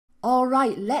All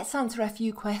right, let's answer a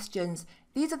few questions.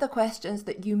 These are the questions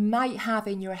that you might have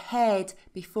in your head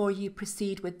before you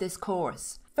proceed with this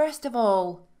course. First of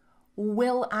all,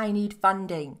 will I need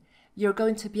funding? You're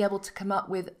going to be able to come up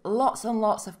with lots and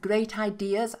lots of great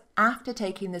ideas after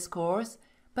taking this course,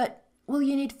 but will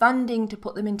you need funding to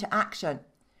put them into action?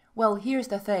 Well, here's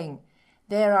the thing.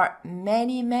 There are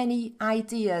many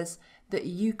ideas that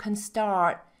you can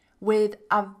start with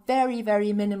a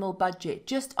very minimal budget,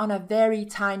 just on a very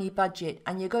tiny budget,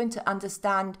 and you're going to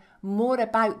understand more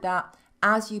about that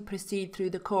as you proceed through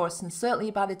the course, and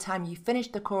certainly by the time you finish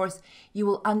the course you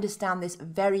will understand this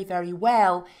very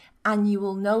well, and you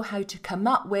will know how to come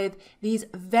up with these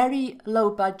very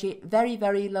low budget,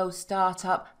 very low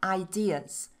startup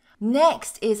ideas.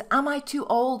 Next is, am I too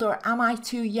old or am I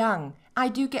too young? I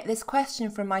do get this question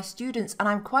from my students, and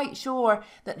I'm quite sure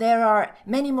that there are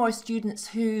many more students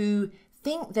who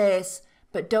think this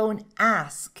but don't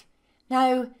ask.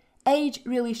 Now, age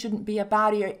really shouldn't be a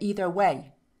barrier either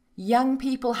way. Young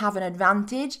people have an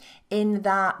advantage in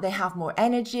that they have more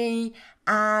energy,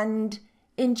 and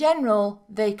in general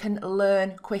they can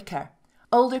learn quicker.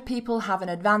 Older people have an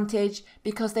advantage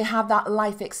because they have that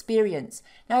life experience.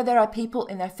 Now, there are people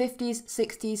in their 50s,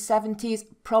 60s, 70s,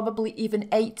 probably even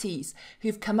 80s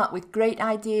who've come up with great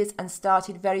ideas and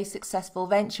started very successful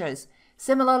ventures.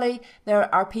 Similarly,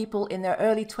 there are people in their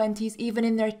early 20s, even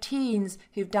in their teens,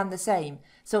 who've done the same.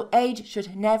 So age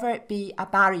should never be a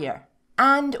barrier.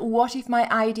 And what if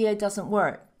my idea doesn't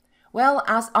work? Well,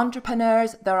 as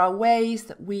entrepreneurs, there are ways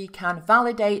that we can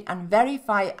validate and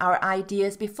verify our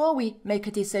ideas before we make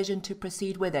a decision to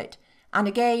proceed with it. And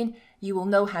again, you will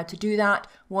know how to do that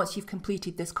once you've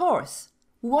completed this course.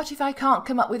 What if I can't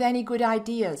come up with any good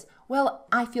ideas? Well,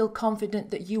 I feel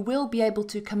confident that you will be able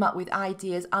to come up with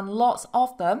ideas, and lots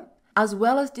of them, as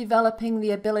well as developing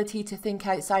the ability to think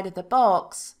outside of the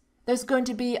box. There's going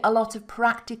to be a lot of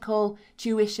practical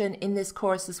tuition in this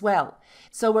course as well.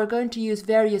 So we're going to use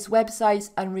various websites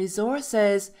and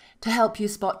resources to help you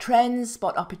spot trends,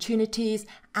 spot opportunities,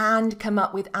 and come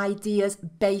up with ideas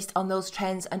based on those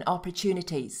trends and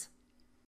opportunities.